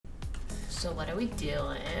So what are we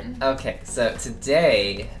doing? Okay, so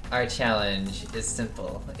today our challenge is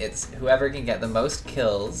simple. It's whoever can get the most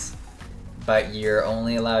kills, but you're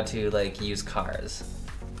only allowed to like use cars.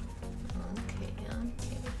 Okay.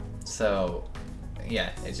 So yeah,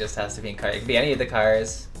 it just has to be in cars. It can be any of the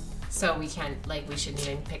cars. So we can't, like, we shouldn't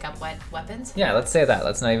even pick up weapons? Yeah, let's say that.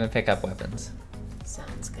 Let's not even pick up weapons.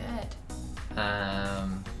 Sounds good.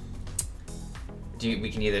 We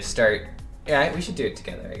can either start. Yeah, we should do it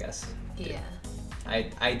together, I guess. Yeah.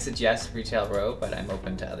 I'd suggest Retail Row, but I'm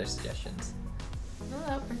open to other suggestions. No,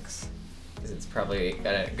 that works. Because it's probably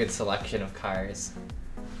got a good selection of cars.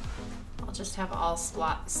 I'll just have all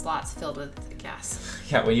slots filled with gas.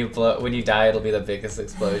 Yeah, when you die, it'll be the biggest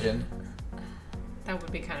explosion. That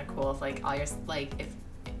would be kind of cool if, like, all your, like,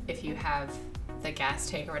 if you have the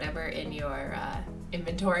gas tank or whatever in your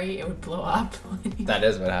inventory, it would blow up. That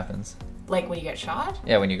is what happens. Like when you get shot?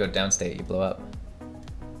 Yeah, when you go downstate, you blow up.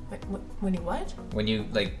 When you what? When you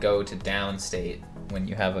like go to downstate, when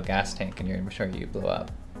you have a gas tank in your inventory, you blow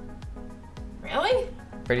up. Really?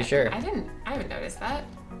 Pretty sure. I haven't noticed that.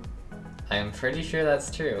 I'm pretty sure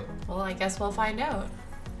that's true. Well, I guess we'll find out.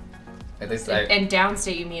 At least And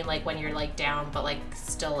downstate, you mean like when you're like down but like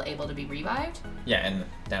still able to be revived? Yeah, in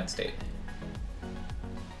downstate.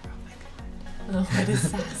 Oh, what a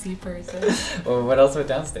sassy person. Well, what else would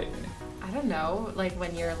downstate mean? I don't know, like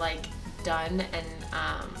when you're like done and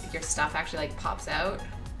your stuff actually like pops out.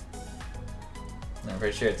 No, I'm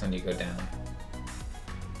pretty sure it's when you go down.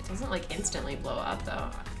 It doesn't like instantly blow up though.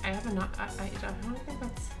 I don't think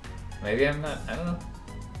that's... Maybe I'm not, I don't know.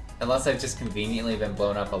 Unless I've just conveniently been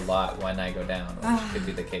blown up a lot when I go down, which could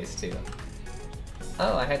be the case too.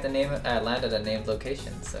 Oh, I had landed a named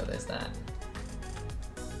location, so there's that.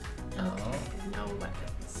 Okay, no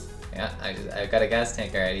weapons. Yeah, I got a gas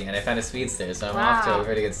tank already, and I found a speedster, so I'm off to a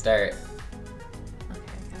pretty good start. Okay,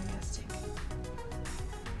 I got a gas tank.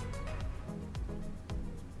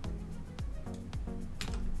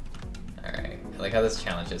 Alright, I like how this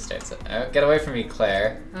challenge just starts. Get away from me,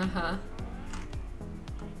 Claire. Uh-huh.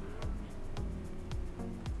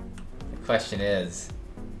 The question is,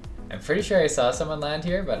 I'm pretty sure I saw someone land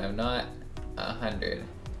here, but I'm not 100%.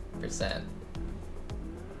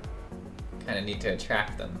 Kind of need to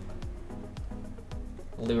attract them.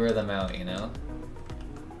 Lure them out, you know?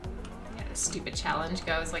 Yeah, this stupid challenge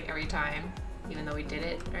goes like every time, even though we did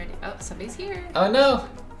it already. Oh, somebody's here. Oh no!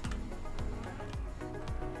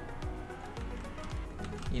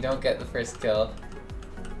 You don't get the first kill.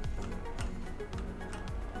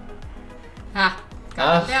 Ha!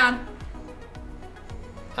 Got them down.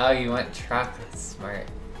 Oh, you went truck. That's smart.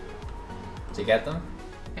 Did you get them?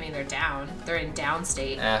 I mean, they're down. They're in down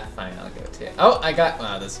state. Ah, fine, I'll go too. Oh, I got...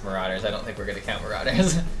 Wow, this Marauders. I don't think we're gonna count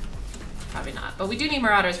Marauders. Probably not. But we do need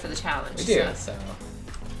Marauders for the challenge. We do, so...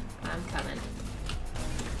 I'm coming.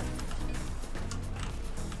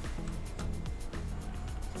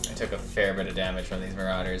 I took a fair bit of damage from these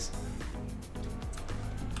Marauders.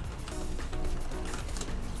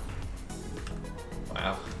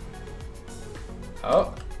 Wow.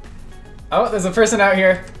 Oh. Oh, there's a person out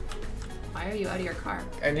here. Why are you out of your car?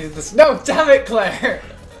 I needed this. No, damn it, Claire!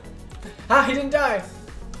 Ah, he didn't die.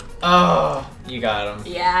 Oh, you got him.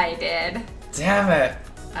 Yeah, I did. Damn it.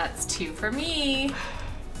 That's 2 for me.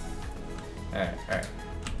 Alright, alright.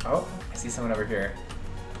 Oh, I see someone over here.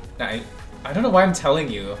 Now, I don't know why I'm telling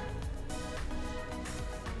you.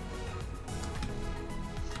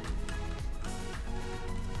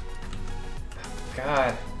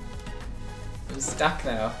 God. I'm stuck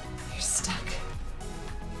now. You're stuck.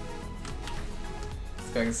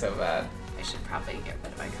 It's going so bad. I should probably get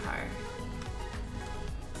rid of my car.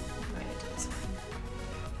 I'm going to do this one.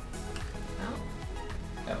 Oh.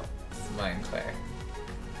 No, it's mine, Claire.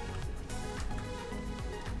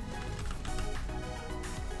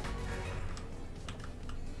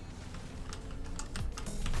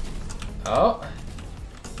 Oh.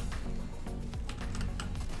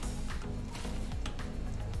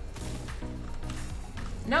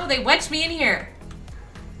 No, they wedged me in here.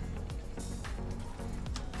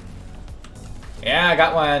 Yeah, I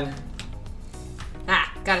got one.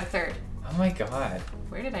 Ah, got a 3rd. Oh my god.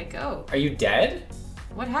 Where did I go? Are you dead?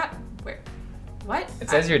 What happened? Where? What? It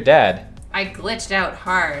says you're dead. I glitched out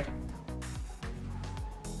hard.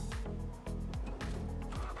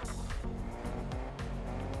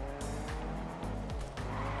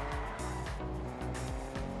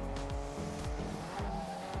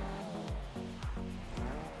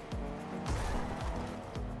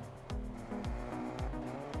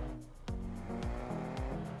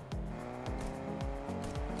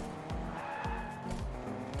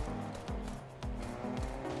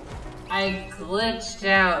 I I glitched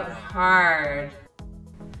out hard.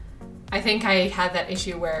 I think I had that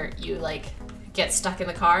issue where you like get stuck in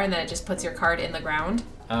the car and then it just puts your card in the ground.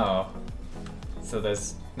 Oh. So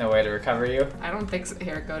there's no way to recover you? I don't think so.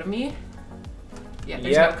 Here, go to me. Yeah,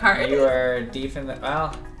 there's no card. You are deep in the...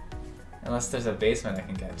 Well, unless there's a basement I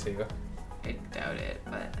can get to. I doubt it,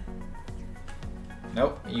 but...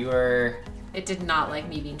 Nope, you are... It did not like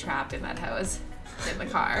me being trapped in that house, in the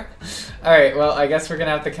car. Alright, well, I guess we're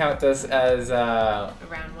gonna have to count this as,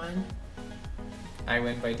 Round 1. I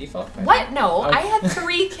win by default? What? No, Okay. I had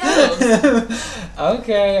 3 kills.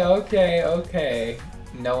 Okay.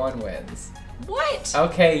 No one wins. What?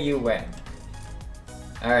 Okay, you win.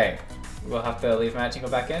 Alright, we'll have to leave match and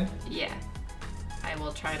go back in? Yeah. I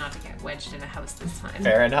will try not to get wedged in a house this time.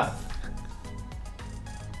 Fair enough.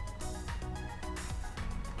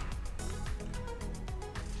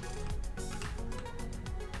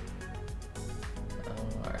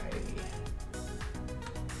 Alrighty.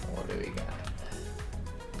 What do we got?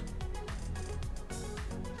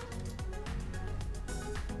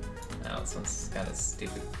 Oh, this one's got a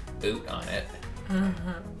stupid boot on it.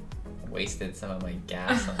 Wasted some of my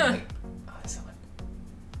gas on like... Oh, there's someone.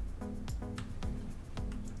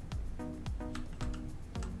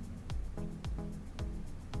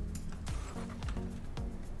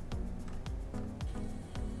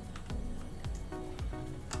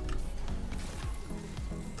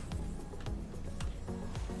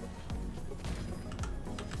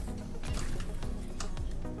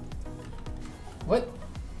 What?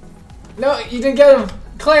 No, you didn't get him!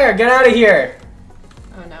 Claire, get out of here!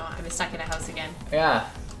 Oh no, I'm stuck in a house again. Yeah.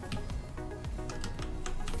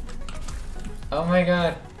 Oh my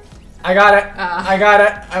god. I got it! I got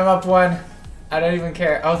it! I'm up 1. I don't even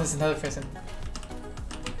care. Oh, there's another person.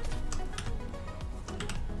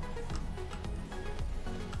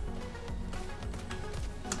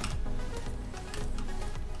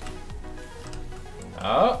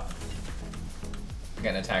 Oh. I'm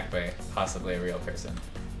getting attacked by possibly a real person.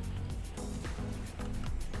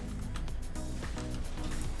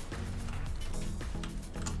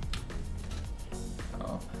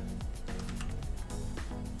 Oh.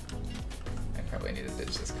 I probably need to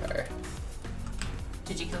ditch this car.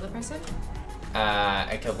 Did you kill the person?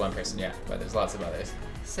 I killed 1 person, yeah, but there's lots of others.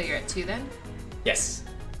 So you're at 2 then? Yes.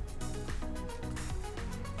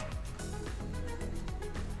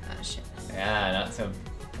 Oh shit. Yeah, not so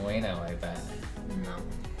bueno like that. No.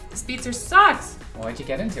 The speedster sucks! Why'd you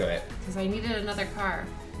get into it? Because I needed another car.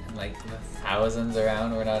 And like the thousands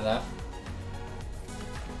around were not enough?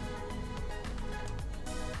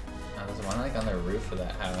 Oh, there's one like on the roof of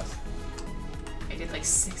that house. I did like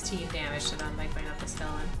 16 damage to them by going up this hill.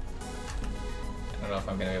 And... I don't know if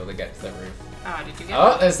I'm gonna be able to get to the roof. Oh, did you get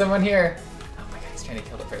Oh, there's someone here! Oh my god, he's trying to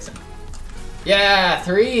kill the person. Yeah,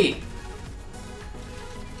 3!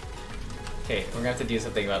 Okay, we're gonna have to do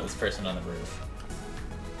something about this person on the roof.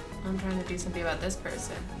 I'm trying to do something about this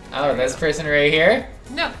person. Oh, this person right here?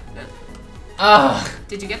 No, no. Oh!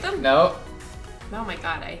 Did you get them? No. Oh my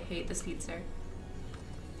god, I hate the speedster.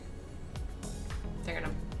 They're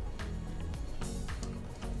gonna...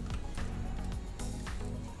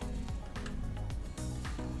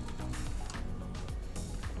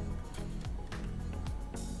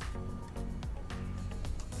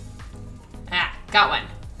 Ah, got one.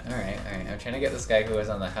 Alright. I'm trying to get this guy who was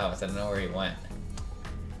on the house. I don't know where he went.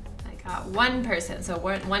 I got 1 person, so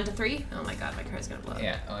 1 to 3? Oh my god, my car's gonna blow up.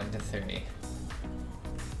 Yeah, 1 to 3.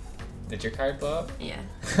 Did your card blow up? Yeah.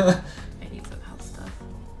 I need some health stuff.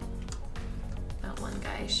 That one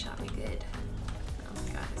guy shot me good. Oh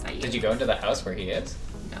my god, is that you? Did you go into the house where he is?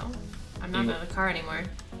 No. I'm not in the car anymore.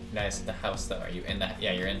 Nice, the house though. Are you in that?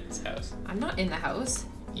 Yeah, you're in his house. I'm not in the house.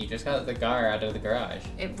 You just got the car out of the garage.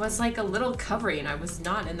 It was like a little covering. I was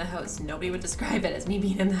not in the house. Nobody would describe it as me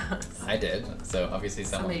being in the house. I did, so obviously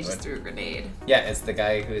someone Somebody would. just threw a grenade. Yeah, it's the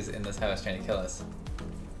guy who's in this house trying to kill us.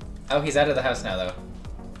 Oh, he's out of the house now though.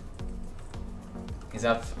 He's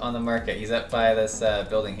up on the market. He's up by this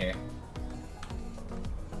building here.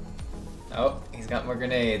 Oh, he's got more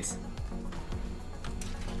grenades.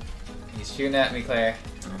 He's shooting at me, Claire.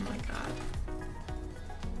 Oh my god.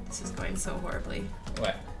 This is going so horribly.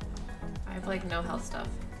 What? I have like no health stuff.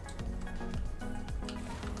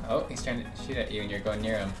 Oh, he's trying to shoot at you and you're going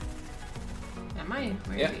near him. Am I?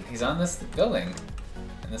 Where Yeah, is he? he's on this building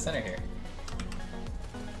in the center here.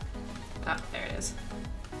 Ah, there it is.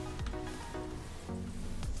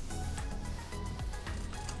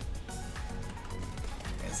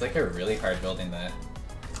 It's like a really hard building to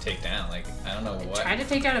take down. Like, I don't know what. Trying to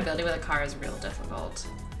take down a building with a car is real difficult.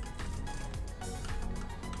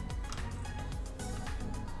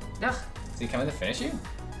 Ugh. Is he coming to finish you?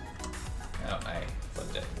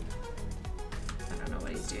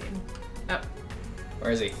 doing. Oh.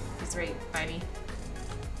 Where is he? He's right by me.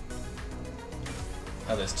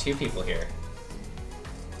 Oh, there's 2 people here.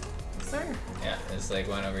 Is there? Yeah, there's like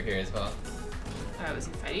one over here as well. Oh, is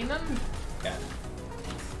he fighting them? Yeah.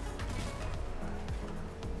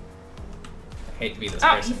 I hate to be this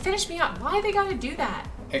Oh, person. he finished me up. Why they gotta do that?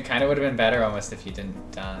 It kind of would have been better almost if you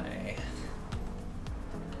didn't die.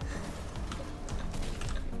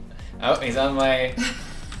 Oh, he's on my...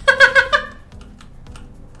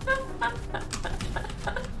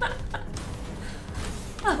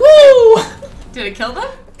 Woo! Did it kill them?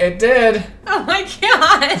 It did! Oh my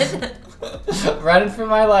god! Running for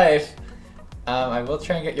my life. I will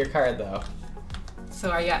try and get your card though. So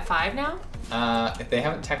are you at 5 now? If they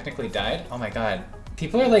haven't technically died, oh my god.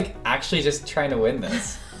 People are like actually just trying to win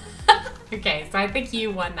this. Okay, so I think you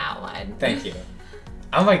won that one. Thank you.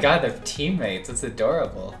 Oh my god, they're teammates. It's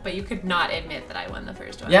adorable. But you could not admit that I won the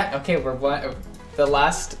first one. Yeah, okay, we're one. The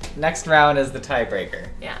next round is the tiebreaker.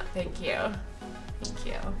 Yeah, thank you. Thank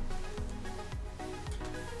you.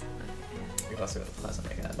 We also go to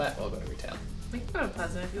Pleasant again, but we'll go to retail. We can go to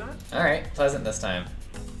Pleasant if you want. Alright, Pleasant this time.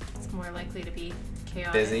 It's more likely to be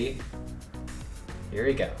chaotic. Busy. Here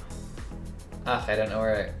we go. Ugh, I don't know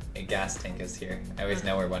where a gas tank is here. I always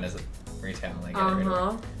know where one is at retail and I get it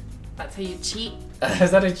right away. That's how you cheat.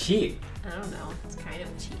 Is that a cheat? I don't know. It's kind of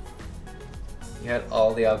a cheat. You had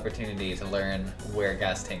all the opportunity to learn where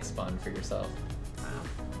gas tanks spawn for yourself. Wow.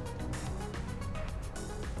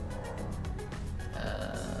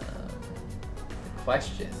 The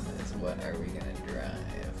question is, what are we gonna drive?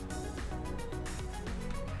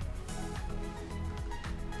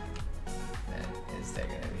 And is there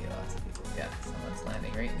gonna be lots of people? Yeah, someone's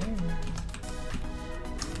landing right near me.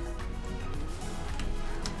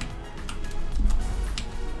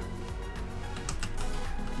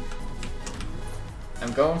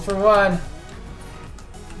 I'm going for one.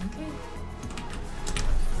 Okay.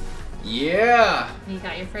 Yeah! You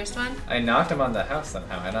got your first one? I knocked him on the house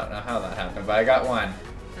somehow. I don't know how that happened, but I got one.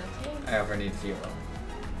 Okay. I over need fuel.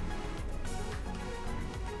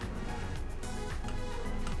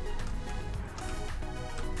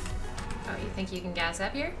 Oh, you think you can gas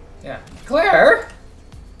up here? Yeah. Claire!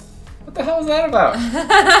 What the hell is that about?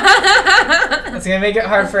 That's gonna make it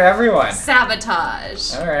hard for everyone.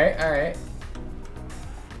 Sabotage. Alright, alright.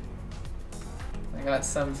 I got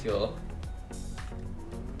some fuel.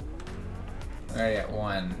 I'm already at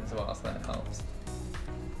 1 as well, so that helps.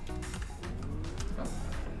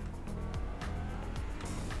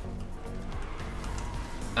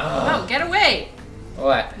 Oh, get away!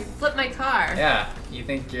 What? You flipped my car. Yeah, you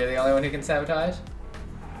think you're the only one who can sabotage?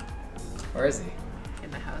 Where is he?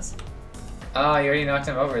 In the house. Oh, you already knocked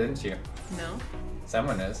him over, didn't you? No?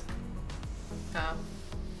 Someone is. Oh.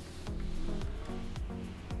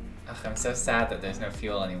 Ugh, I'm so sad that there's no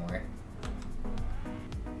fuel anymore.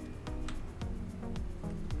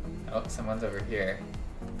 Oh, someone's over here.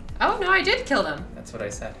 Oh, no, I did kill them. That's what I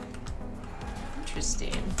said.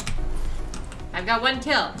 Interesting. I've got 1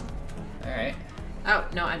 kill. Alright. Oh,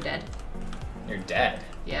 no, I'm dead. You're dead.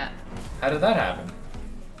 Yeah. How did that happen?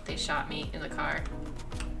 They shot me in the car.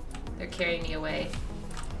 They're carrying me away.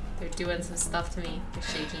 They're doing some stuff to me. They're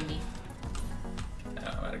shaking me.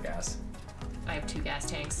 Oh, I'm out of gas. I have 2 gas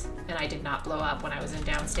tanks, and I did not blow up when I was in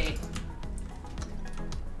downstate.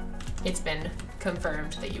 It's been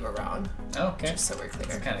confirmed that you were wrong. Oh, okay. Just so we're clear.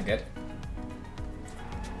 That's kind of good.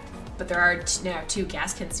 But there are now 2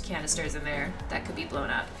 gas canisters in there that could be blown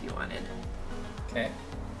up if you wanted. Okay.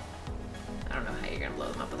 I don't know how you're gonna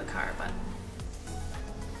blow them up with a car, but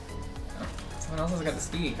Oh, someone else has got the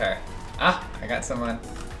speedy car. Ah, I got someone.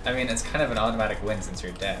 I mean, it's kind of an automatic win since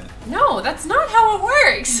you're dead. no, that's not how it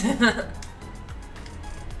works.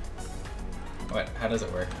 What? How does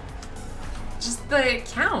it work? Just the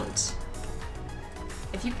count.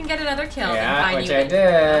 If you can get another kill, Yeah, then fine, which you I win.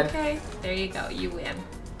 did. Okay, there you go. You win.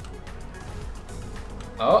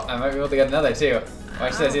 Oh, I might be able to get another too.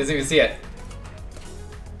 Watch this, you can see it.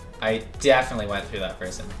 I definitely went through that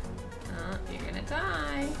person. You're gonna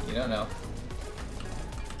die. You don't know.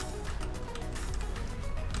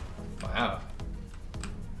 Wow.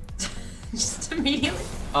 Just immediately.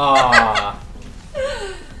 Aww.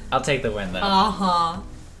 I'll take the win then.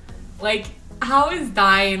 Like, how is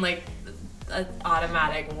dying like an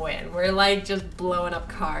automatic win? We're like just blowing up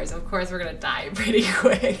cars. Of course we're gonna die pretty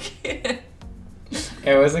quick.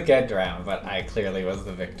 It was a good round, but I clearly was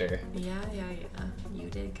the victor. Yeah. You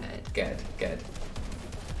did good. Good.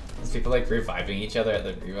 There's people like reviving each other at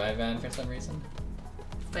the revive van for some reason.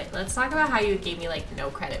 But let's talk about how you gave me like no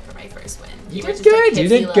credit for my first win. You were did just a good. You pissy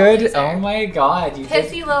did little good. loser. Oh my god, you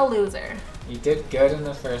Pissy little loser. did good in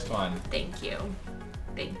the first one. Thank you.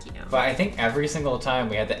 Thank you. But I think every single time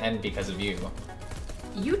we had to end because of you.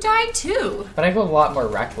 You died too. But I go a lot more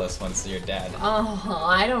reckless once you're dead. Oh,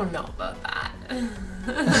 I don't know about that.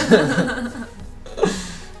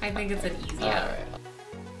 I think it's an easy out. Alright.